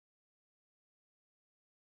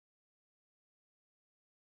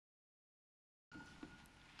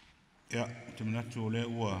Ia, te manatu o le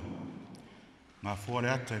ua ngā fuare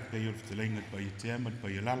ata e pei o te leinga pa i te ema pa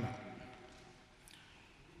i lala.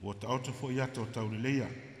 Ua ta auto fo i ata o tau leleia,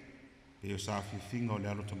 pei o sa whiwhinga o le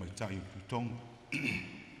alo tamaitai o putonga.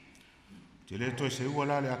 Te le toi se ua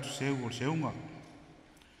la le atu se ua se unga.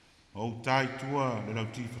 O tai tua le lau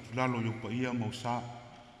ti fatulalo i upa ia mau sa.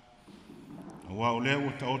 Ua o le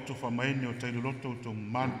ua ta auto fa maene o tai loloto o tau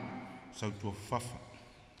malu sau tua fafa.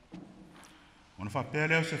 Ona fa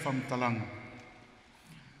pele se fa mtalanga.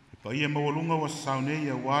 Pa ia mawalunga wa saunei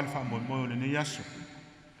ya wal fa mo mo le nei aso.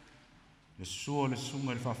 Le suo le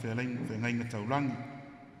sunga le fa fe lain fe ngai ngata ulangi.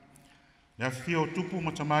 Le fio tupu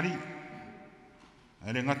matamari.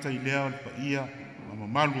 Ale ngata i lea pa ia ma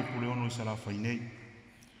malu pule ono i Salāfai nei.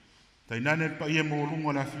 Tainane pa ia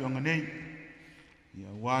mawalunga la fio nganei. Ya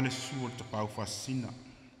wale suo te pau fasina.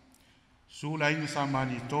 Su la inga sa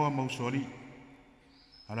mani toa mausori.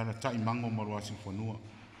 Ala na tai mango maruasi whanua.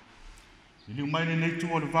 Ili umaile nei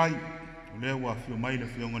tua le vai, o lea ua fio maile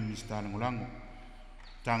fionga le Minisitā Lagolago.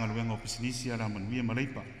 Tagaluega o Pisinisi Ālamanuia ma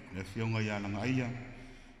Leipa, le fionga ia Laga'aia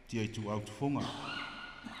Tiatuau Tufuga.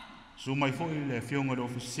 Su mai fo'i le fionga le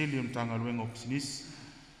ofisili o Tagaluega o Pisinisi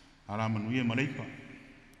Ālamanuia ma Leipa.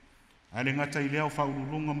 Ale ngata i lea o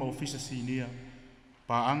whaurulunga ma ofisa sinia,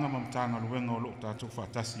 paanga ma Mātāgaluega o loo tātou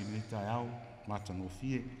whaatasi i le Aiā Tatau.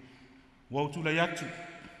 Ua utula yatu,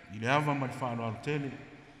 i le ava ma le whaaloalo tele,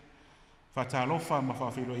 whaatalofa ma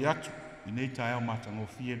whaafelo yatu, i nei tae au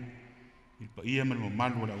Mātāgaluega, i pa ia ma le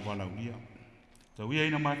malu o le auwalauria. Tau ia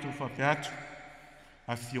ina mātou whape atu,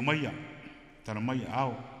 a fio maia, tana maia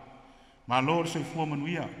ao. Mālō le soifua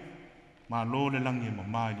manuia, Mālō le langi e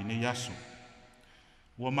mamai i nei aso.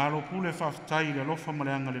 Ua Mālō pule whaafitai le alofa ma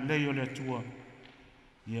le anga lelei o le atua,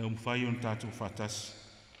 ia umwhai o tātou whaatasi,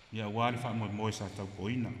 ia wale whaamoe sa tau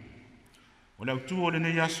koina. O le autū o le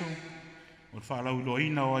nei aso, o le whaalau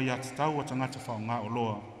loina o Aiā Tatau o tangata whaonga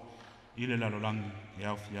Oloa i le lalolangi e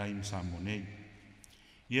au whiai ma Samoa nei.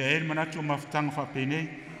 Ia e manatu o mawhitanga whapei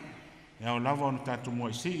e au lava o na tātou mua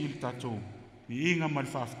isi i le tātou i inga ma le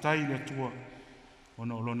whaafitai le atua o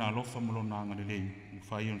na olona alofa ma lona anga lelei u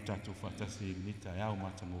whai o na tātou whaatasi i le ta e au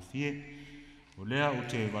Mātāgaluega. O lea o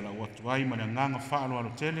te wala watu ai ma le nganga whaalo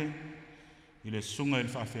alo tele i le sunga i le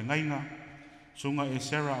whaafengainga sunga e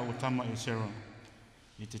sera o tama e sera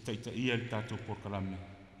i te taita ia le tātou porkalame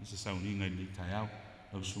i se sauninga i le taiau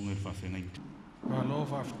au sunga i le whawhengainga. Mālō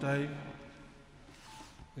whawhitai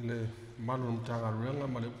i le malu Mātāgaluega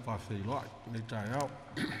ma le whawheiloa i le taiau.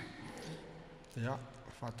 Ia,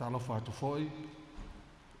 whatalo whatu foi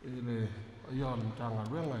i le ia le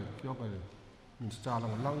Mātāgaluega i kioka i Minisitā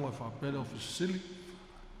Lagolago e whapele o Pisinisi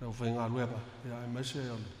le whaingaluega. Ia e maise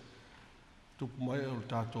o le tupu mai o le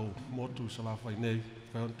tātou motu Salāfai nei,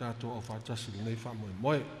 whai o tātou au whaatasi nei whamoe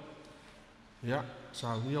moe. Ia,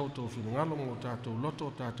 sa unia o tō whinangalo o tātou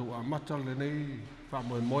loto, tātou amata le nei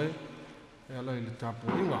whamoe moe, e ala i le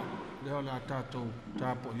tāpo inga, lea le a tātou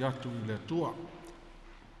tāpo i atu i le atua.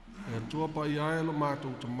 E atua pa i aelo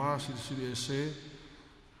mātou ta māsiri siri e se,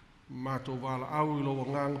 mātou wala au i loa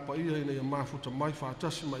nganga pa ia ina i a mafuta mai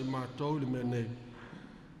whaatasi mai mātou i le mea nei.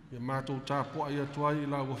 Ia mātou tāpua ia tuai i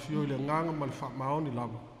lau wafio i le nganga ma le wha maoni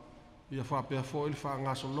lava. Ia wha pia fo i le wha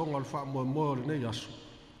ngaso longa le wha moe moe o le nei aso.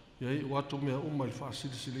 Ia i watu mea uma i wha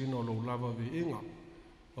silisilina o lau lava vi inga.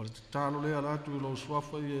 O le te talo lea latu i lau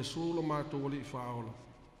swafa i e sula mātou wali i wha aola.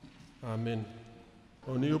 Amen.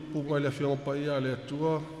 O ni upunga i le whionga pa ia le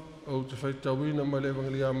atua, o te whaitawina mai le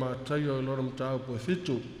evangelia mātai o i lora mtau po e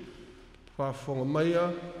fitu. Whafonga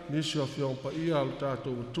maia, nisi o whionga pa ia al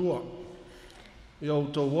tātou atua. Ia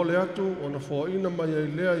outou wole atu o na whaina mai ai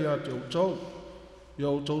lea ia te outou. Ia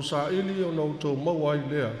outou sa ili o na outou mau ai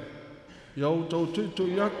lea. Ia outou tuitu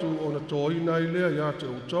i atu o na toina ai lea ia te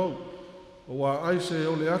outou. O wa aise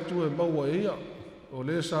o le atu e mau ai ia. O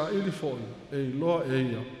le sa ili foi e iloa e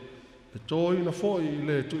ia. E toina foi i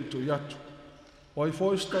le tuitu i atu. O ai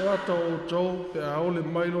foi stangata o outou pe a ole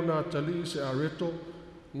mailo na tali se a reto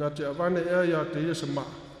na te avane ea ia te ia se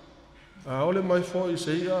maa. A ole mai foi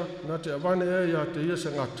se ia na te avane e ia te ia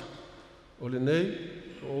se ngata. O le nei,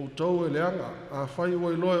 o tau e leanga, a whai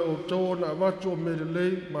wai loe o tau na avatu o me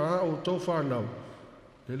lelei ma a o tau whanau.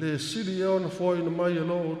 Le siri e o na foi na mai e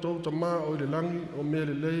lo o tau ta maa o le langi o me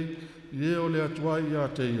lelei i e o le atuai ia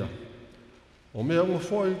te ia. O mea unga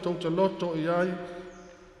foi tau ta loto i ai,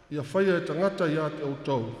 ia whai e tangata ia te o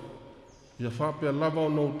tau. Ia whapea lava o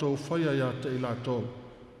no tau whai ia te ila tau.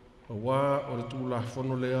 O wā o le tūla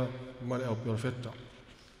whono lea ma le au perfetta.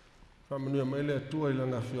 Ālamanuia mai le atua i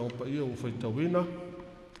lana whionga pa ia o whaitawina,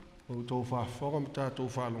 o tau whaafonga ma tātou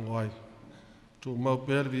whaalongo ai. Tū mau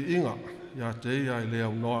pervi inga, ia te ia i lea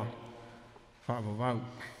unoa, whaavavau.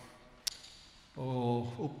 o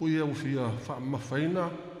upui au fia whaamawhaina.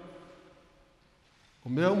 O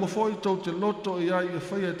mea umafoi tau te loto ia i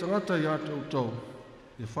whaia tangata ia te utau.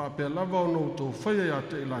 I whaapea lava o nou tau whaia ia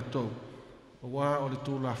te ila tau. O wā o le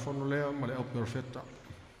tū la whanolea ma le au perfeta.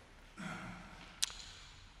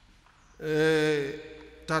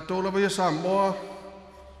 Tātou lava ia Samoa,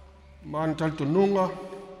 maani talitonunga,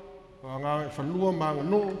 ngā whanua maanga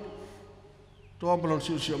nuu, toa malon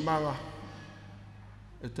siu manga,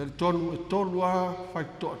 e talitonu e tolu a whai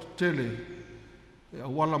toa te tele, e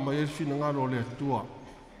awala mai e whina ngaro le atua.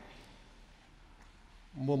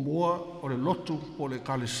 Mua o le lotu o le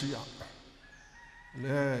kalesia.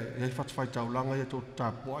 Le e whai taulanga e tō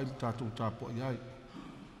tāpua, i tātou tāpua iai.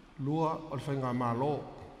 Lua o le whai ngā Mālō.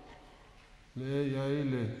 Le iai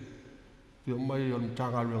le pia mai o le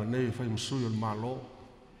Mātāgaluega nei whai msui o le Mālō.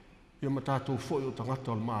 Ia matatou foi o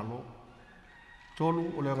tangata o le Mālō. Tolu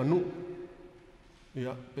o le anganu.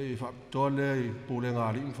 Ia pe i whapitoa le i pule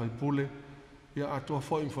ngāri i whai pule. Ia atoa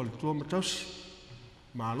foi i whalitua matausi.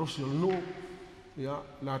 Mālō si o le nuu. Ia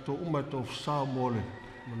nātou umai tō whasao mo le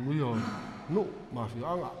manui o nuu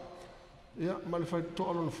mawhianga. Ia ma le whai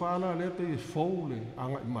toa lona whāna le pe i fou le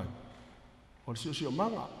anga i mai. O le si o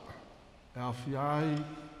manga. E a whiai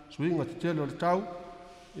suinga te tele o le tau.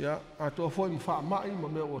 Ia atoa foi i mwha mai ma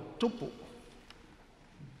mea o tupu.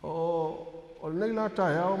 O le nei la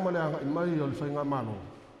tae au ma le anga i mai o le whainga Mālō.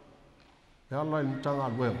 E ala i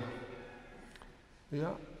Mātāgaluega.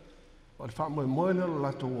 Ia, o le wha moe le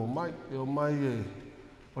la tau o mai. E o mai e,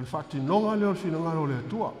 o le wha tinonga le o le whinangalo le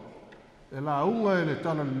atua. E la unga e le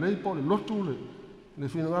tala le Leipa o le lotu le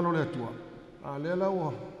whinangalo le atua. A le la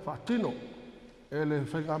ua wha tino e le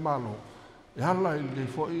whainga Mālō. E hala i le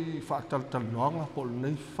foi whaataltaloanga po le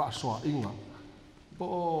nei whaasoa inga.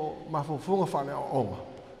 Po mafofonga whale o onga.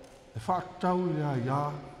 E whaatau i le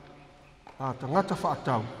aia, a tangata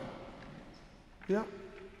whaatau. Ia,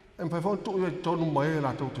 e mpai whantu i tonu mai e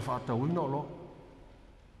la tau te whaatau ina o lo.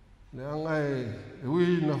 Le anga e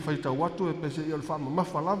ui na whaitau watu e pese i o le whaama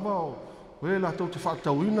mawhalava o e la tau te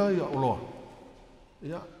whaatau ina i a Oloa.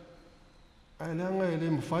 Ia, ai le anga e le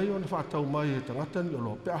mawhai o le whaatau mai e tangata ni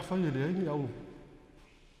Oloa. Pe a whai e le ai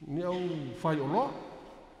ni au whai Oloa.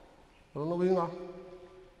 Rono winga.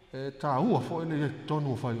 E tā ua fo ele e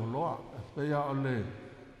tonu whai Oloa. E ia o le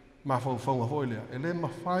mawhauwhaunga fo ele. E le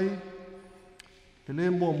mawhai, e le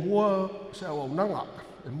mua se au nanga.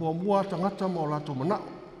 E mua tangata mo lato manao.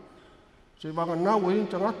 Se wanga nau e in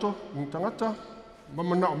tangata, ma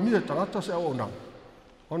manao mia tangata se au nanga.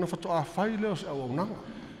 Ona whato a whai leo se au nanga.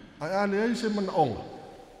 Ai ale ei se manaonga.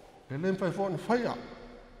 E le mwhai fo na whaia.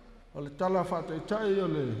 O le tala whata i tai o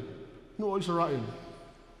le no Israel.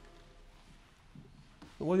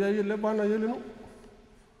 O ia i le bana i le no.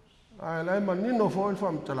 Ai lai manino fo i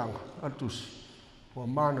whamtalanga, altusi. O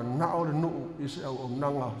mana nao le no i se au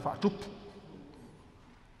nanga whatupu.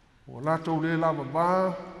 O lato le lava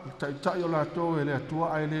ba, tai o lato e le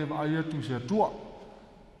atua ai le ai atu se atua.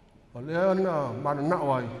 O le ana mana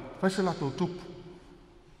nao ai, whaise lato tupu.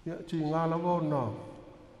 Ia ti ngā lava na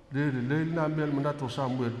lelei na mea manato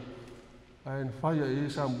Samuel. Ai whaia e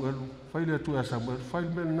Samuel, whai le atua Samuel, whai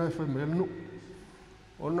mea nai whai mea no.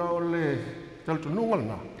 Ona o le talitonunga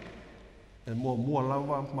lana. E mua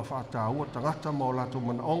lava ma whaataua tangata ma o lato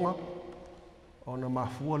manaonga. Ona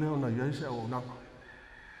mafua leo na iaise au nanga.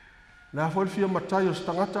 Nā whai fia matai o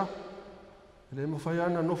tangata. Le mawhai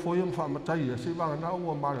ana no fo ia mwha matai. Se wanga na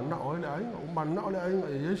ua mana na o le ainga. O mana na o le ainga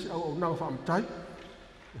e iaise au nanga wha matai.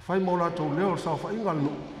 E whai mo lato leo sao wha inga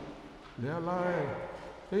no. Lea la e.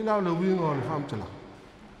 Hei lao le winga o le whamtala.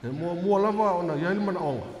 E mua lava o na iaile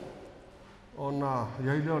manaonga. Ona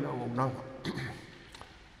iai leo le au nanga.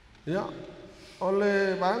 Ia, o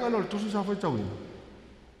le vaenga no le tusi sa whai tau ina.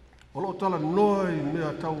 O lo tala noi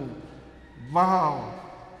mea tau vāo,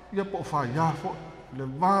 ia po wha iafo, le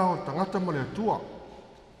vāo tangata ma le atua.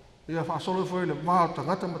 Ia wha solo fwoi le vāo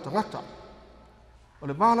tangata ma tangata. O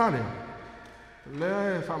le vāla lea,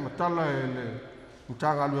 lea e wha matala e le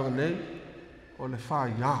Mātāgaluega nei, o le wha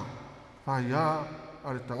ia,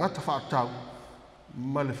 a le tangata wha tau.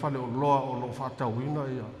 Ma le whale Oloa o lo whaatauina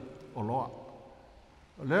ia Oloa.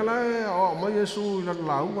 Lela e o mai Jesu i la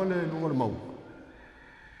launga le lunga le mau.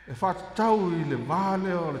 E whaatau i le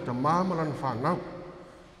vāle o le tamāmala na whanau.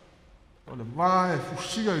 O le vā e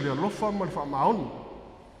fusia i le alofa ma le whaamaonu.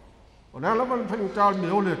 O le alama le whaingitāli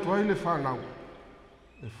me ole atua i le whanau.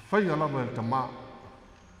 E whai alama le tamā.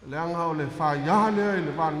 Le anga o le whaiālea i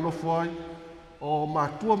le wānofo ai o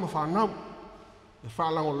mātua ma whanau. E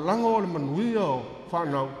whalango o le manuia o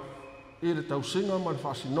whanau i le tausinga ma le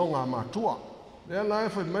whasinonga a mātua. Lea la e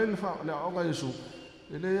whai mai le āoga Jesu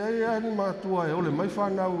e le ai ni matua e ole mai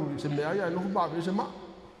whanau se mea ia e nofu mawe se ma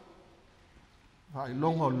hai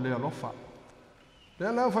longa o le alofa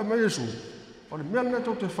le lau fai mai Yesu o le mea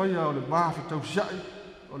neto te whaia o le waa whetau siai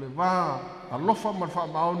o le waa alofa ma le wha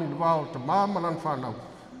maoni le waa o te maa manan whanau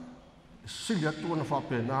e sili atua na wha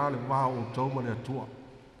pēnā le waa o tau ma le atua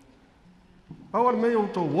au le mea o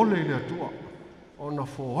tau wole i le atua o na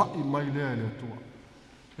fōhai mai lea le atua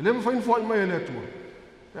e le mawhain fōhai mai le atua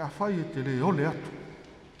e a whai e te le ole atu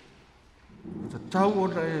te tau o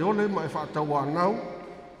na e ole ma e whaatau anau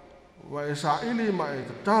wa e sa ili ma e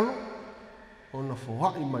te talo o na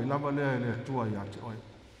fōhai mai lava lea le atua i ate oi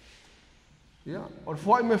ia o le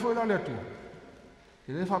fōhai mai fōi la le atua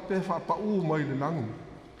e le whape whapau mai le langu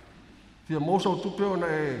fia mosa o tupe o na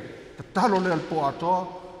e te talo lea le po atoa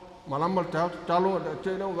malama te talo e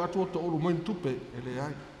te nau gatu o te uru mai tupe e le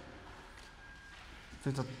ai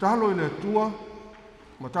te talo i le atua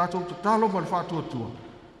ma tātou te talo ma le whātua tua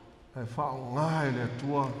e whao ngā e le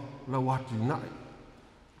atua lau ati nai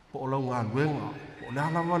po o lau ngā luenga po o le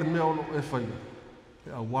alawa le mea olo e whaia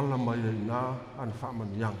e a wala mai e nā an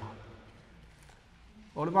whaamanianga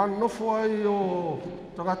o le vāna nofo ai o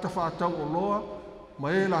tagata whātau o loa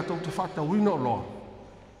ma e la tau te whātau ina o loa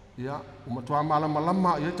ia o matua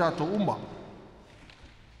malama i e tātou uma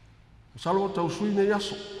salo tau suine i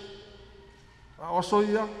aso a oso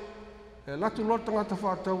ia e latu loa tangata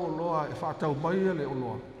whātau o loa e whātau mai e le o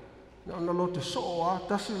loa na lo te so a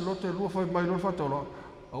tasi lo te lua fai mai lo whātau loa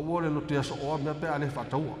a ua le lo te aso oa mea pe a le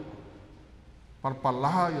whātaua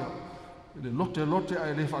parpalaha ia le lote a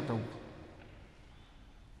le whātau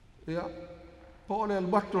ia po o le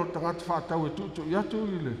albato tangata whātau e tutu i atu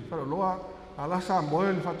i le whātau loa a la sa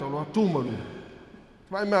moe le whātau loa tūmanu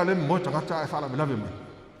mai mea le moe tangata e whāla milawe mai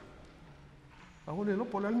a o le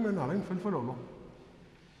lopo le alme na lain whātau loa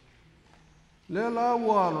le la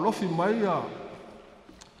ua lofi mai a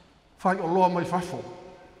whai o loa mai whaifo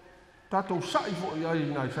tātou sai fo i ai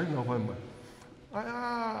nai saina o whai mai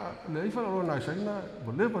le i whai o loa nai saina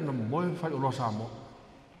o lewa na moe whai o loa Samoa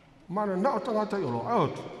mana na o tangata i o loa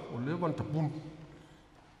aotu o lewa na tapunu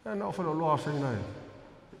e na o whai o loa saina e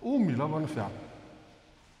umi lava na whia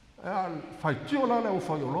whai tio la le o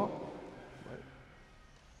whai o loa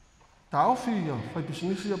tā ofi ia whai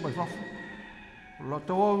pisinisi mai whafo la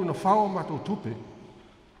tau au na whaua mātou tupe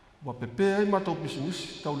wa pepe ai mātou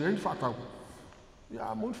pisinisi tau le aini whaatau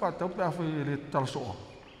ia mui whaatau pe a whai le talasoa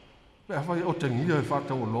pe a whai o tengia e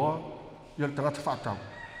whaatau o loa ia le tangata whaatau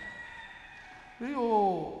e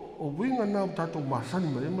o winga nā tātou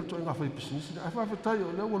māsani mai e mato e ngā whai pisinisi a whawhetai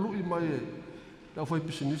o lea ua lui mai e lea whai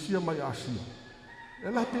pisinisi mai a asia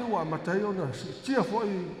e la pe ua matai o na tia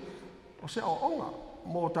whai o se o onga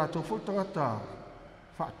mo tātou whai tangata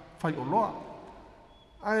whai o loa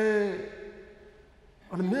ai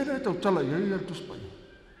o le mea tau tala i ai al tuspai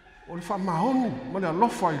o le whamahoni ma le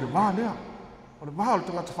alofa i le wā lea o le wā o le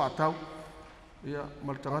tangata whātau ia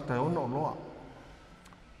ma le tangata e ona o loa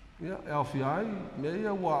ia e au fia ai mea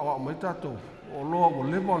ia ua mai tātou o loa o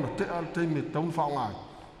lewa na te al te me taun whaongai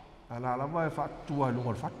a la lawa e whātua i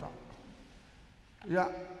lunga le whata ia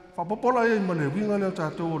whapopola e ma le winga leo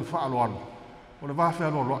tātou o le whaaloalo o le wā whea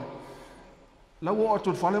loa loa lau o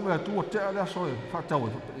atu whale mai atu o te alea soe whātau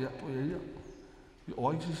e ia to ia i o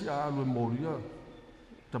aisi a alue moria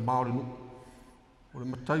te maore nu o le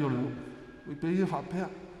matai o le nu i pe ia whapea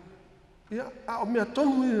ia a o mea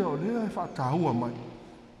tonu ia o lea e whātahua mai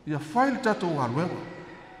ia whai le tātou ngā ruenga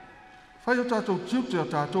whai o tātou tiute o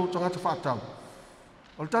tātou tangata whātau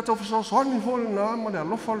o le tātou whasosoani fōle nā ma le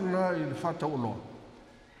alofa le nā i le whātau o loa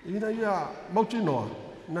ina ia mautinoa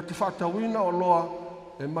na te whātauina o loa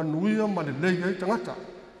e manuia ma le lei ai tangata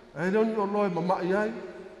e leo ni o loa e mamai ai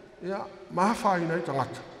ia mahawhaina ai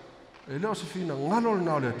tangata e leo se fina ngalo le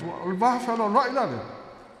nao le atua o le wahawhalo lai la le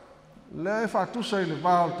le e whātusa i le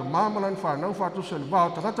wā o te māmalan whanau whātusa i le wā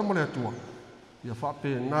o tangata ma le atua ia whape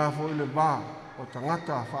nā fo i le wā o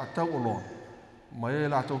tangata whātau o loa ma e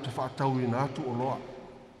la tau te whātau i nā atu o loa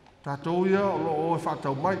tātou ia o loa o e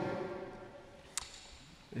whātau mai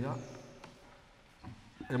ia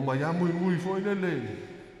e mai a mui fo i le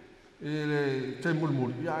e le te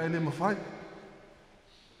mulmuli ia e le mawhai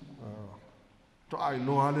to ai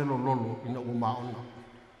loa le lolo ina o maona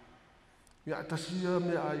ia tasia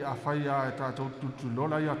me ai a whai a e tātou tutu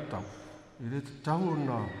lola i atau i le te tau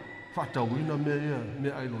na whatauina me ia me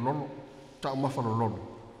ai lolo tau mawhalo lolo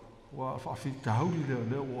wa whawhitahau i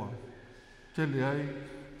leo ua tele ai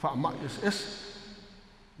whaamai es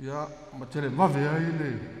ia ma tele wave ai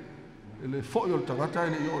le fo'i o le tangata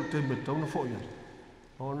ele i o le te metau na fo'i ai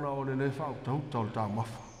ona o le whao tau le tā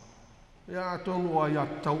mawha ia tonu a ia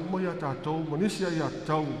tau mai a tātou manisi a ia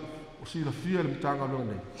tau o sila fia le Mātāgaluega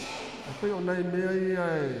nei. E pei o nei mea ia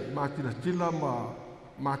e mātila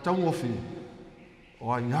ma taungofi. O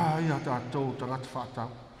Aiā Tatau Tagata whātau.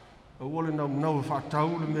 Ua le nau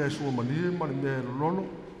whātau le mea sua malia ma le mea lolo.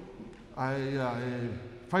 Ai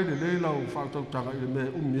whai lelei lau whātau tanga i le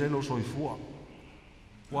mea umielo soifua.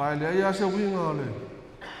 Wa le ia se winga le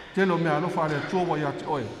telo mea alofa le tua wa ia te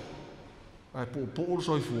oe. Ai po o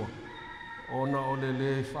soifua. Ona o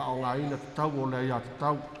le whaongaina tau o le Aiā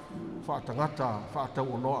Tatau. Whātangata,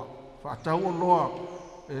 whātau Oloa. Whātau Oloa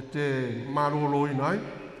e te Mālō inai.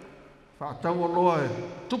 Whātau Oloa e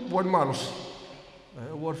tupu ai malos.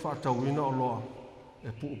 Ua whātau ina Oloa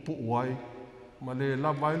e po wai. Ma le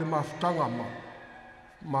lawai le mawhutanga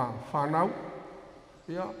ma whanau.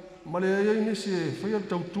 Ia, ma le ia inisi e whaia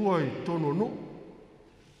tautua i totonu.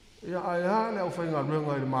 Ia Aiā le au whainga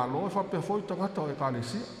luenga i le Mālō e whapea foi tangata o e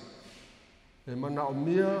kālesia. E mana o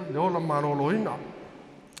mia le ola Mālō ina.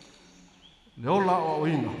 Le ola o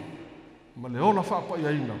ina. Ma le ola whapa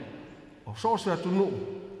ia ina. O so se atunu.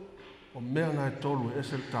 O mea na e tolu e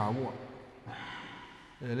se le tāua.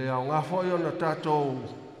 E le au ngā whai o na tātou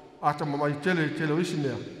ata mamai tele o isi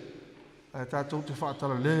mea. E tātou te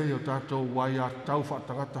whaatala lei o tātou Aiā Tatau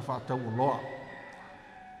whaatangata whaatau Oloa.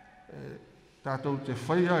 Tātou te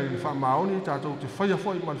whaia i le whaamaoni, tātou te whaia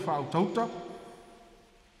whai ma le whaautauta.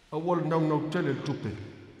 A wale nau tele le tupe.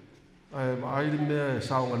 Ai le mea e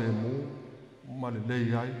saonga le mō, ma le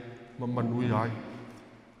lei ai, ma manui ai.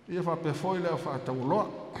 Ia whapea whai leo whaatau Oloa.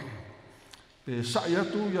 Pe sai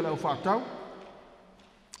atu ia leo whaatau.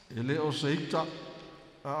 E leo se ita,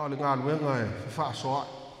 a le ngā luenga e whaasoa.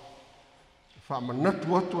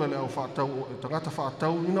 Whaamanatu atu e leo whaatau, e tangata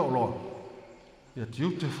whaatau ina Oloa. Ia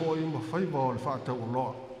tiu te whoi ma whaiba o le whaatau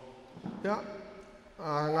Oloa. Ia,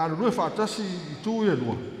 ngā lue whaatasi i tū e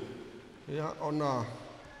lua. Ia, ona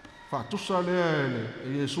whaatusa lea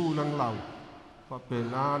e Iesu lang lau. Whape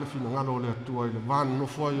nā le whina ngalo le atua i le vānu no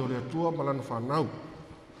whai o le atua malana whanau.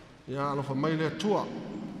 Ia, alofa mai le atua.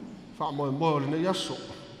 Whaamoe moe o le nei aso.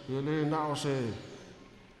 Ia le na o se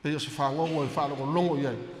pei o se whangongo e whaalogo longo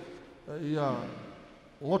iai. Ia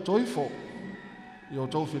ngoto ifo. Ia o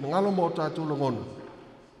tau whina ngalo mo tātou longona.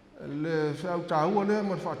 Le whiau tāua lea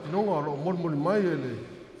ma le whaatinonga o lo mori mai e le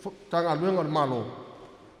tanga luenga le Mālō.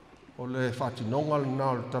 O le whaatinonga le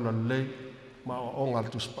nao le tala lelei ma o onga le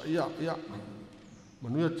tuspa. Ia.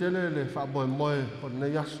 Manuia tele le whaamoe moe o le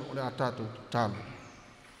nei aso o le a tātou tālu.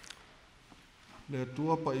 Le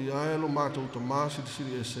atua pa ia e lo mātou ta māsi te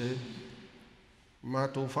siri e se.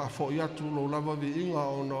 Mātou whaafo i atu lo lava vi inga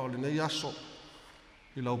o na o le nei aso.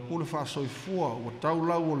 I lau pule soifua ua tau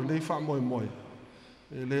lau o le nei whaamoe moe.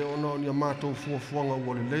 E le ona o nia mātou fuafuanga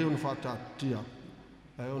ua le leo ni whaatatia.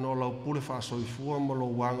 E ona o lau pule soifua ma lo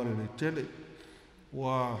wanga le tele.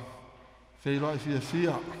 Ua wheilai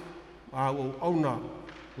fia. Au auna.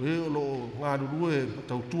 E o lo ngā rurue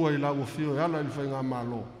tautua i lau o fio e ala i whai ngā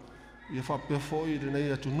Mālō. Ia whapea foi le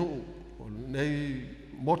nei atunu, o nei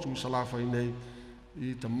motu i Salāfai nei,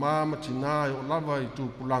 i ta māmatina e o lava i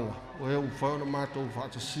tūpulanga, o e uwhaona mātou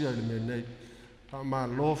whaatasia i le me nei. Ta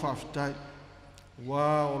Mālō whaafitai, wā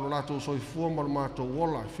o lo lātou soifua ma lo mātou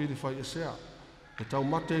wola, whiri whai e sea, e tau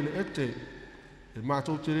mate i le ete, e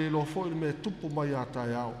mātou te re lo foi le me tupu mai a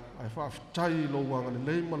tai au, ai whaafitai i lo wanga le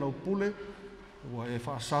lei ma lau pule, wa e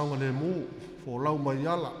whaasaunga le mū, fo lau mai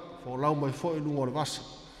ala, fo lau mai foi lungo le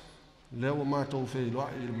vasa. Leo mātou wheiloa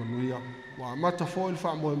i le manuia. Wa mata foi le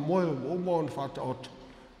whaamoe moe o mo le whaata oto.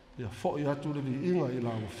 Ia foi atu le vi inga i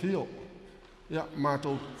la fio. Ia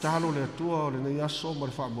mātou talo le atua o le nei aso ma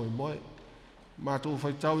le whaamoe moe. Mātou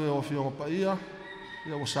whaitau e o fionga pa ia.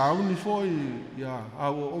 Ia o sauni foi ia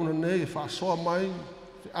au o ona nei e whaasoa mai.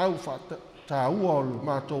 Au whaata tāua o le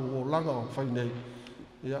mātou o langa o whai nei.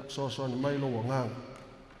 Ia soani mai lo o ngang.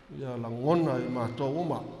 Ia la ngona i mātou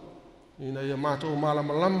oma. Ina ia mātou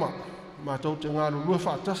malama. Mātou te ngā lulua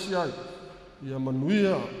whaatasi ai. Ia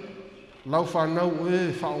manuia lau whanau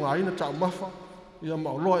e whaongaina tau mawha. Ia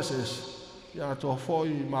Oloa e sesi. Ia toa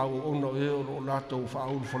whoi mau ona e o lātou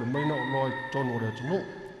whaauru whale maina Oloa i tonu o rea tunu.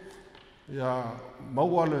 Ia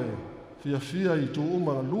maua le fia i tu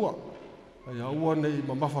umanga lua. Ia ua nei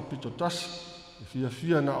mamafa pito tasi.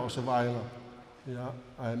 Fia na o se vaenga. Ia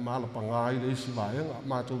ai malapa ngā i le isi vaenga.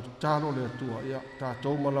 Mātou tālo le atua. Ia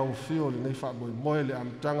tātou malau fio le nei whaamoi moe le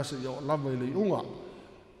amitanga se ia o lava i le unga.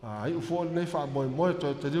 Ai ufo le nei whaamoi moe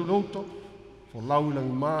toi te riu lauto. Fo lau i langi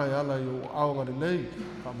maa e ala i o aonga le lei.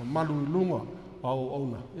 Whaamamalu i lunga au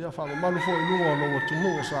ona. Ia whaamamalu fo i lunga o loa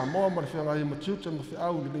tunu o Samoa ma le whianga i matiute ma whi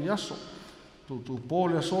au le nei aso. Tu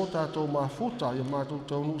pōle aso tātou maa futa. Ia mātou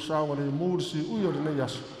taunu usaonga le mūrisi ui o le nei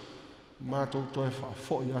aso. mātou toi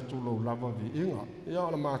whaafoi atu lau lava vi inga. Ia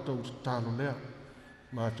ala mātou tāno lea.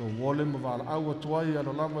 Mātou wole ma wala au atuai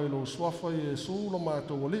ala lava ilo suafa i e sūla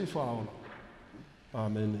mātou wali i whaola.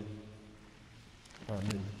 Amen.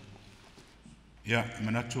 Amen. Ia,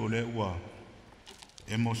 manatu o le ua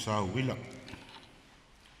M.C.I.L.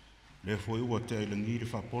 Le foi ua te ilangi le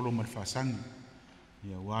whapolo ma le whasangi.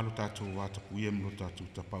 Ia walo tātou wātapu ia mlo tātou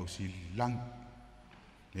tapau si lang.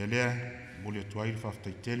 Le lea, mole atuai le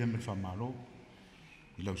whaftaitele ma le whamālō.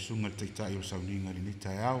 I lau sunga le taitai o sauninga le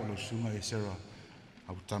nitai au, lau sunga e sera,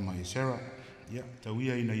 au tama e sera. Ia,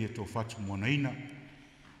 tauia ina ia tō whatu mwana ina.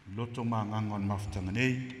 Loto mā nganga on mafutanga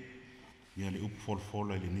nei. Ia le upu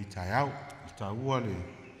folfola le nitai au. I tā ua le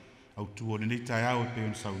autū o le nitai au e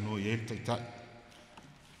peon saunoa i e le taitai.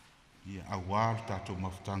 Ia awal tātou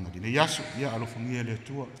mafutanga di. Nei aso, ia alofangia le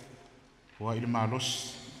atua. Hoa ile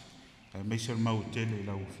mālosi. Meisel mau tele i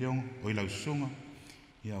lau fionga, o i lau sunga.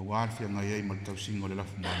 Ia awal fianga iei ma le tausinga o le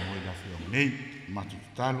lafu māmoa i lau fionga. Nei, matu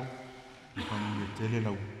tutalo. I whangu le tele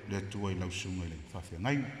lau le atua i lau sunga i le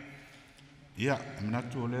whawhiangainga. Ia,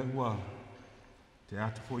 aminatu o le ua te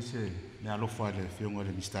ata foi se le alofa le fionga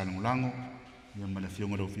le Minisitā Lagolago. Ia ma le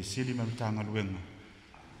fionga le ofisili ma Mātāgaluega.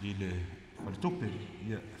 I le Faltupe,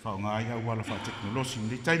 ia whaonga ai au wala wha teknolosi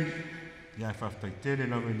ni taimi, ia e whaftaitele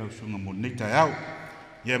lau e lau sunga mo ni tai au.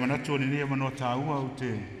 Ia manatu ni nia manoa tāua au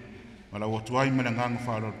te wala watuai me nganga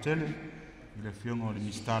whaolau tele, i le fionga o le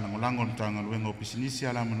Minisitā Lagolago ni Mātāgaluega o Pisinisi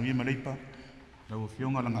Ālamanuia ma Leipa, lau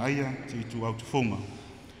fionga Laga'aia Tiatuau Tufuga,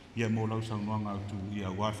 ia mo lau saunoaga autū ia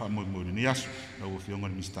wai whamoimoe ni aso, lau fionga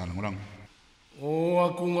le Minisitā Lagolago. O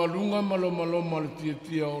akungalunga maloma le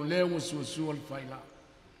tia o leo suasua le whaila.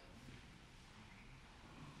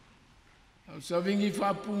 Sa vingi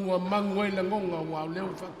whaapunga mangu e la ngonga wa leo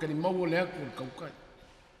whakari maua le aku le kaukai.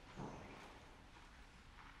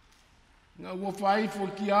 Nga ua whaifo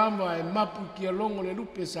ki ama e mapu ki alongo le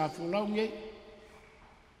lupe sa wholau ngei.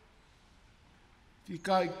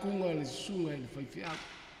 Tika i kunga le sunga le whaifiau.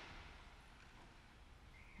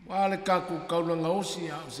 Wa le kako kaulanga osi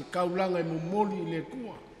au se kaulanga i mumoli le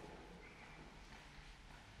kua.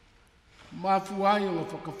 Mafu ai o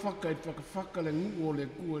whakawhaka le ngu o le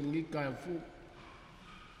kua ni ngikai a fu.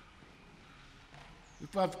 I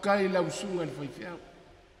whafkai lau sunga le whaifiau.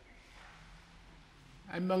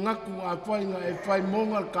 Ai mangaku a whainga e whai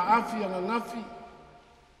monga ka afi anga ngafi.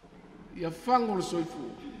 Ia whango le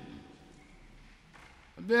soifua.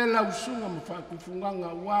 Vea lau sunga ma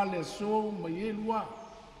whakufunganga wale so ma yelua.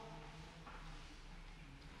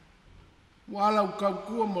 Wala u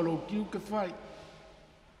kaukua ma lo kiu ke whai.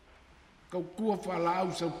 Kau kua whala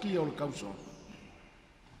au sau kia o le kauso.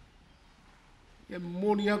 Ia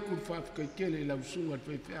moni aku whaafikai kele i lau sunga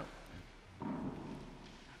te whaiwhau.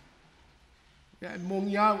 Ia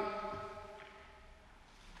mongi au.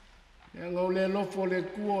 Ia ngau le lofo le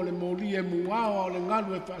kua o le moli e muao o le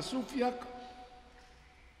ngalu e whaasufi aka.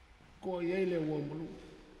 Ko i eile ua malu.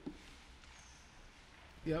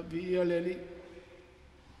 Ia vi ia le li.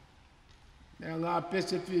 Ia ngā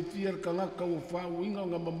pese whiwhia ka ngaka o whau inga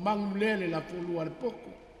ngā mamangu lele la polua le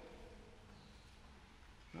poko.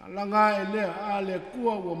 Ngā langa e lea a le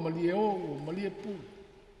kua ua malie o, ua malie pū.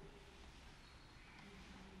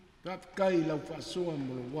 Whaafikai lau whaasoa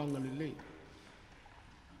mo le wanga lelei.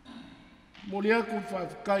 Mori aku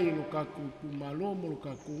whaafikai lo kako ku Mālō mo lo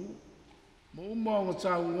kako u. Mo uma o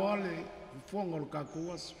ngā ngole, ufonga lo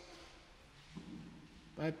kako aso.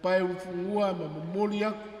 Pai ufungua ma mori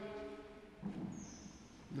aku.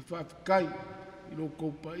 Le whaafikai i lo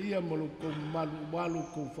koupa ia ma lo kou malu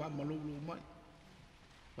kou wha malolo mai.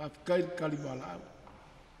 Whaafikai kaliwala au.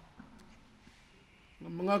 Nga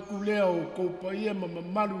mga kulea o koupa ia ma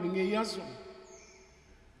malu ni ngei aso.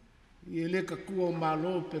 I ele ka kua o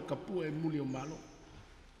Mālō pe kapua e muli o Mālō.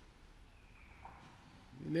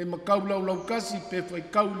 I le makau lau kasi pe whai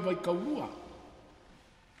kau i vai kaua.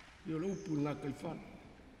 I o le upu ngā kai whana.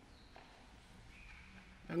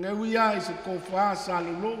 Nga wia i se kofaa sa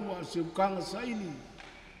le loa se ukanga saili.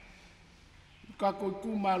 Kako i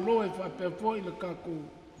ku Mālō e whapefoi le kako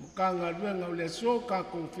mukanga ruenga o le so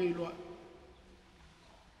kako wheloa.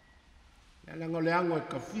 Ia langa le ango e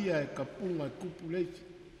kawhia e kapunga e kupu leifi.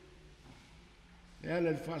 Ia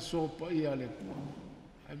le whasopa ia le kua.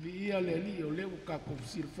 Avi ia le li o leo kako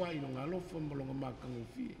sirwhai no ngā lofa malonga makanga o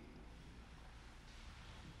fie.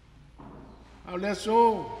 Au le so,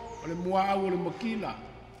 o le mua au o le makila.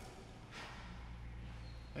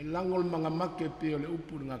 Ai langol mga make pe o le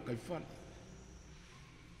upu ngā kaifana.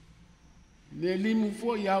 Le limu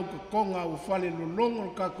fo i au ka konga o whale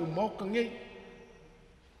lolongo ka ko mauka ngei.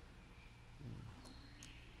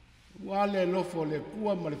 Wale lofo le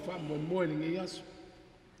kua ma le wha moe moe ngei aso.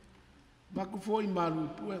 Maku foi malu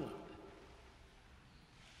puenga.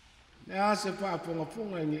 Le ase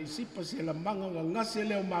whaafongafonga nge isipa se la manga nga ngase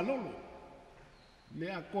leo malolo.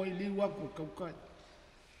 Le a koi liwa ko kaukai.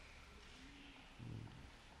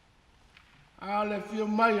 Ale fio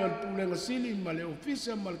mai al pulenga sili ma le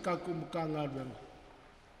ofisa ma le kaku mukanga alwenga.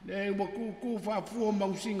 Le waku ku whaafua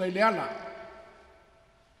mausinga i le ala.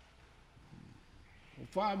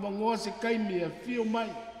 Wha mangoa se kaimi a fio mai.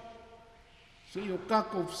 Se o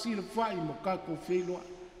kako sila whai mo kako wheloa.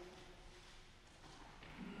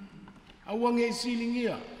 Awange i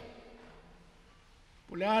silingia.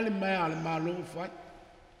 Po le ale mai ale Mālō whai.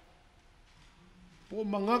 Po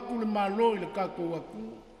mangaku le Mālō i le kako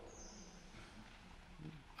waku.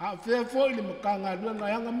 A whea fwoi le makanga rua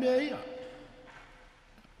ngai hanga mea ia.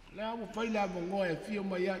 Le awa whai le awa ngoa e fio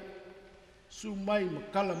mai ai. Su mai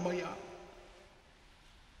makala mai ai.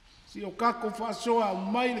 Si o kako whaasoa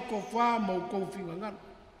mai le ko whaa mau kou whinga ngana.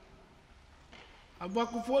 A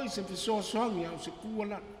waku fwoi se whesoa soangi au se kua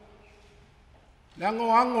lana. Le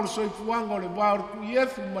ango le soifua le wāru ku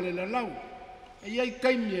iefu ma le lalau. E iai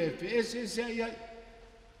kaimi e whe ese ai.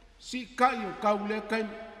 Si kai o kau le kaimi.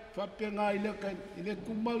 Whapea i le kaimi. I le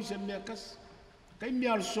kumau se mea kasi. Kaimi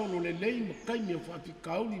al solo le lei ma kaimi o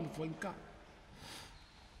whapikauli ma whainka.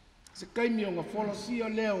 Se kaimi o ngā folasia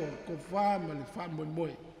leo ko whaa ma le whaa moe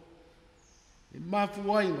moe. E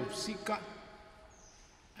mafu ai ngā fsika.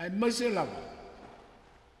 Ai maise lawa.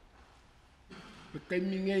 Pe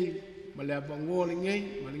kaimi ngei. Ma le abangoa le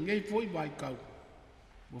ngei. Ma le ngei foi vai kau.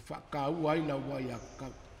 Mo whakau ai lau wai a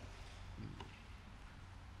kau.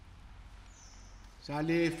 Sa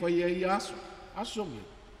le whai ai aso. Aso ngei.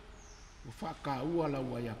 Mo whakau a lau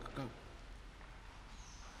wai a kau.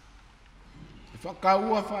 E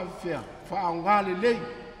whakau a whawhea. Whaonga le lei.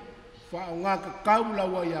 Whaonga kakau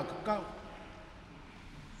lau wai a kau.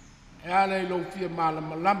 E ale lau fia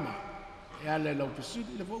malama. E ale lau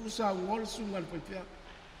pesudi. Le whausa ngole sunga le whawhea.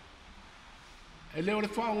 E leo le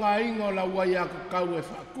whaonga inga o la wai a kakau e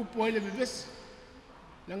whaakupo ele bebesi.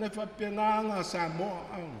 Nanga e whapenga Samoa.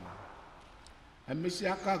 E mesi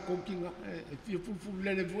haka kokinga. E fia fulfulu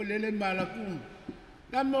lele fo lele malakum.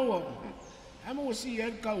 La maua. E maua si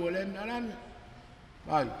e kau ele me alana.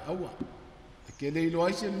 Vai, aua. E ke leilo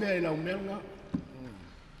aise mea e lau melga.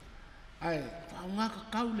 Ai, whaonga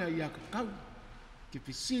kakau le ia kakau. Ke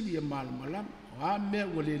pisili e malamalama. O a mea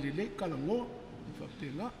ua lelei kalangoa. E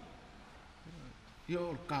whapenga. Ia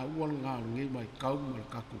o ka ual ngā ngai mai kau ma le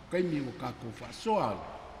kako kaimi o kako whaasoa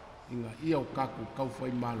inga ia o kako kau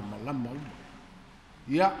whai malama lama uma.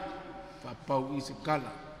 Ia, whapau i se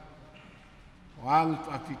kala. O angi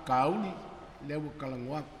whawhikauni lewa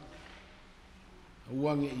kalangoaku.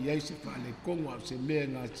 Uange i eise whaale kongo au se mea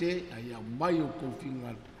ngā te a ia mai o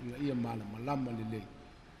kouwhinga inga ia malama lama lelei.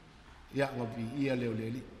 Ia ngawi ia leo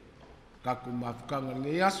leli. Kako mawhikanga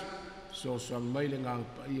ngai aso. So mai le ngā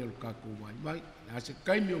pa ia o kako wai mai. A se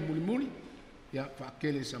kaimi o muli ia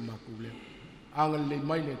whaakele sa maku leo. Anga le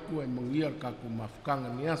mai le kua e mangia o kako mawhikanga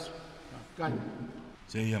ni aso. Whakani.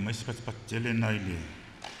 Se ia mai se pati tele nai le.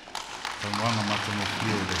 Taunoanga matango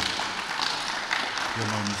pia le. Ia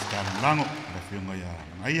mau Minisitā Lagolago. La whionga ia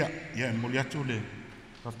ngaia. Ia e muli atu le.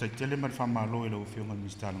 Whaftai tele mai Mālō e lau whionga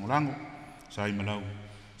Minisitā Lagolago. Sa i malau.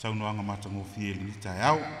 Saunoanga matango pia le ni tai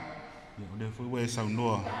au. O le fwe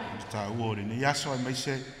saunoa ta ua le nei aso ai mai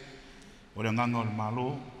se o le nganga o le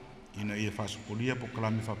Mālō ina ia whasupolia po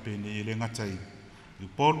kalami whapene i le ngatai i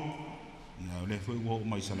polu ia o le fwe ua o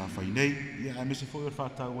mai Salāfai nei ia ai mese fwe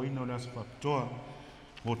whatau ina o le aso whapitoa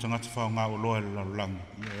o tangata whao ngā Oloa e laolao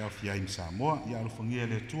ia e awhia i Samoa ia alufangia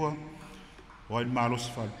le tua o ai Mālō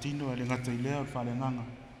se whaatino e le ngatai lea o le whale nganga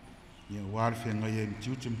ia o ale whenga ia i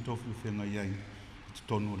mtiuti mtofu whenga ia i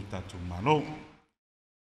totonu o le tātou Mālō